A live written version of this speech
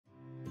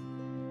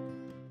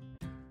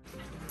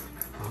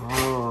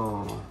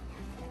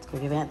We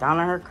give Aunt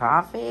Donna her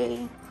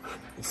coffee.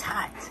 It's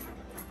hot.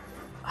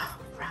 Oh,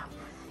 bro.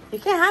 You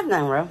can't have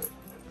none, bro.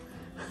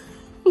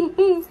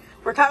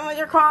 We're coming with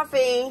your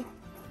coffee.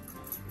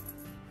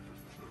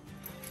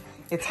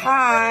 It's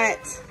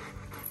hot.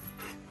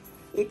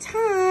 It's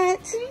hot.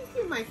 Thank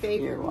you, my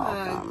favorite. You're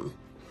welcome.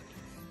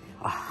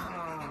 Mug.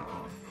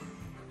 Oh.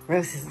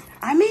 Roses,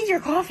 I made your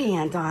coffee,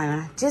 Aunt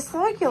Donna, just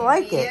like you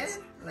like it.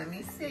 Let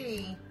me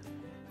see.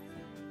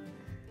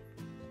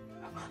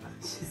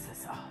 She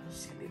says, oh,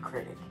 she's going to be a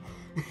critic.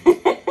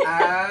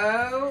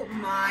 Oh,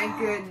 my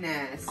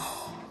goodness.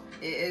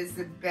 It is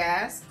the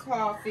best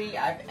coffee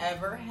I've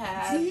ever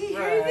had. Did you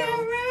hear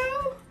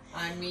that, Ro?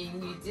 I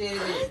mean, you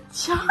did it. Good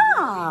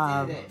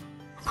job. You did it.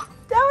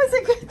 That was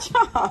a good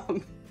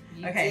job.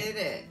 You did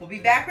it. We'll be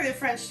back with a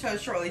French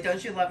toast shortly.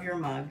 Don't you love your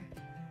mug?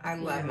 I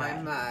love my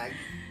mug.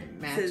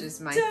 It matches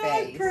my Dog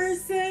face.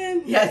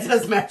 Person. Yeah, it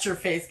does match your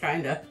face,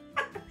 kind of.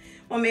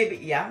 Well, maybe,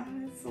 yeah,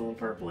 it's a little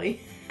purpley.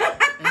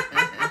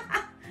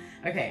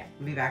 Okay,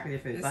 we'll be back with your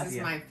food. This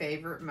is my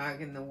favorite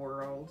mug in the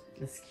world.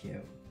 It's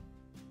cute.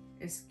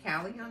 Is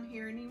Callie on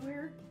here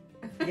anywhere?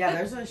 Yeah,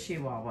 there's a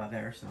chihuahua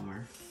there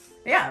somewhere.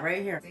 Yeah,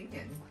 right here.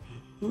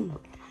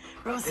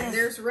 Roses. And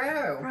there's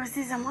Ro.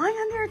 Roses, am I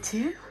on there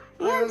too?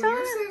 Oh,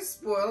 you're so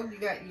spoiled. You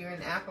got you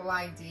an Apple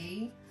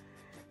ID.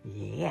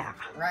 Yeah.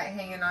 Right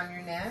hanging on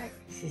your neck.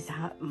 She's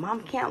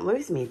Mom can't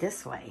lose me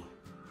this way.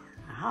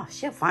 Oh,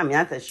 she'll find me.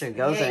 Not that she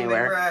goes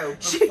anywhere. Monroe,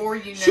 before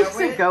you know she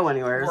doesn't go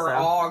anywhere. We're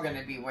all going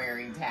to be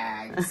wearing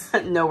tags.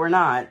 No, we're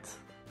not.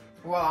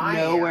 Well, I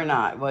am. No, we're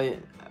not.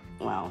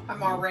 Well,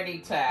 I'm already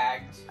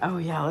tagged. Oh,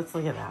 yeah. Let's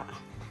look at that.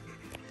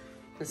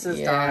 This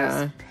is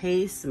Donna's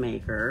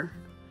Pacemaker.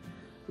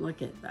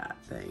 Look at that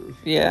thing.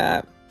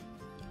 Yeah.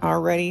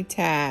 Already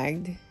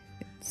tagged.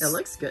 It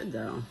looks good,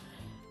 though.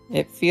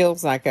 It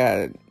feels like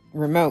a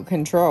remote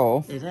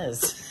control. It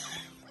is.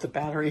 The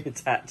battery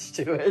attached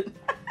to it.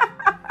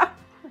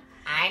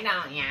 I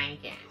don't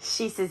yank it.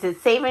 She says,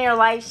 it's saving your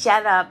life.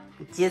 Shut up.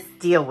 Just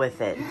deal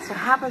with it. That's what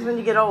happens when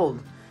you get old.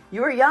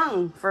 You were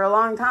young for a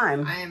long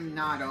time. I am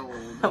not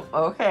old.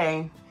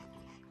 Okay.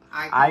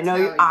 I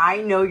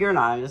know you're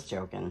not. I'm just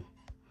joking.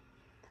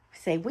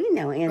 Say, we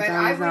know Aunt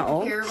Donna's not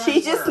old.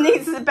 She just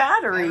needs the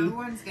battery.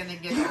 Everyone's going to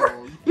get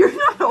old. You're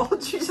not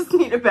old. You just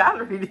need a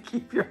battery to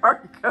keep your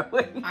heart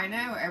going. I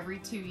know. Every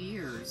 2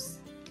 years.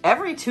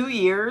 Every 2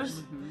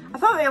 years? Mm-hmm. I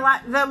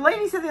thought the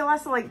lady said they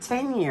lasted like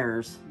 10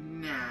 years.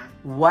 Nah.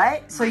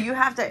 What? So you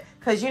have to,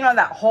 because you know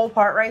that whole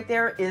part right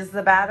there is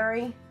the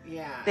battery?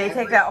 Yeah. They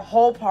take that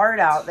whole part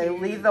out. They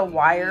leave the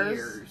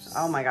wires.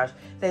 Oh my gosh.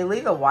 They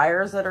leave the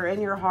wires that are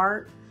in your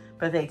heart,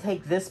 but they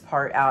take this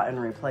part out and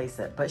replace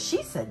it. But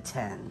she said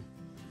 10.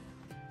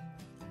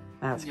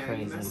 That's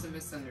crazy. You must have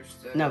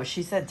misunderstood. No,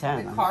 she said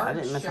 10. I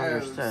didn't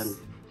misunderstand.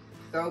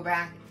 Go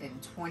back in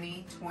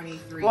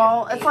 2023.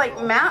 Well, it's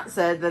like Matt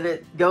said that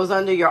it goes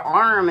under your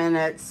arm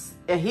and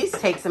he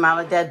takes them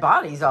out of dead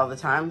bodies all the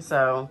time.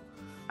 So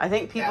I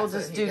think people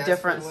just do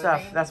different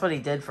stuff. That's what he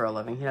did for a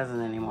living. He doesn't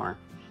anymore.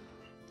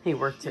 He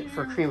worked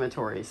for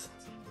crematories.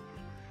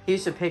 He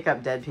used to pick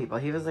up dead people.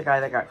 He was the guy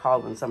that got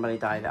called when somebody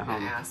died at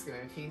home. Ask him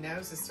if he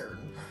knows a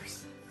certain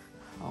person.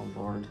 Oh,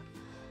 Lord.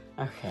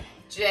 Okay.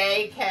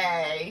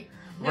 JK.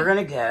 We're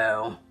going to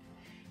go.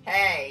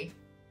 Hey,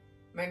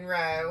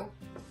 Monroe.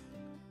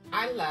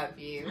 I love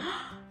you.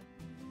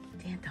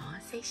 Did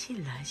Donna say she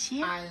loves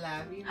you? I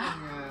love you,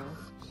 Monroe.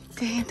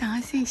 Did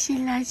Donna say she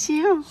loves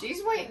you?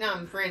 She's waiting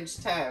on French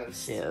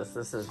toast. She is.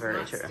 This is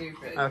very true.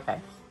 Stupid. Okay.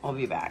 We'll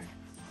be back.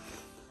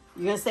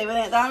 You going to stay with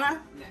Aunt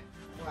Donna? No.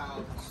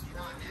 Well,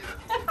 not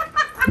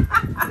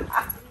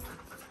now.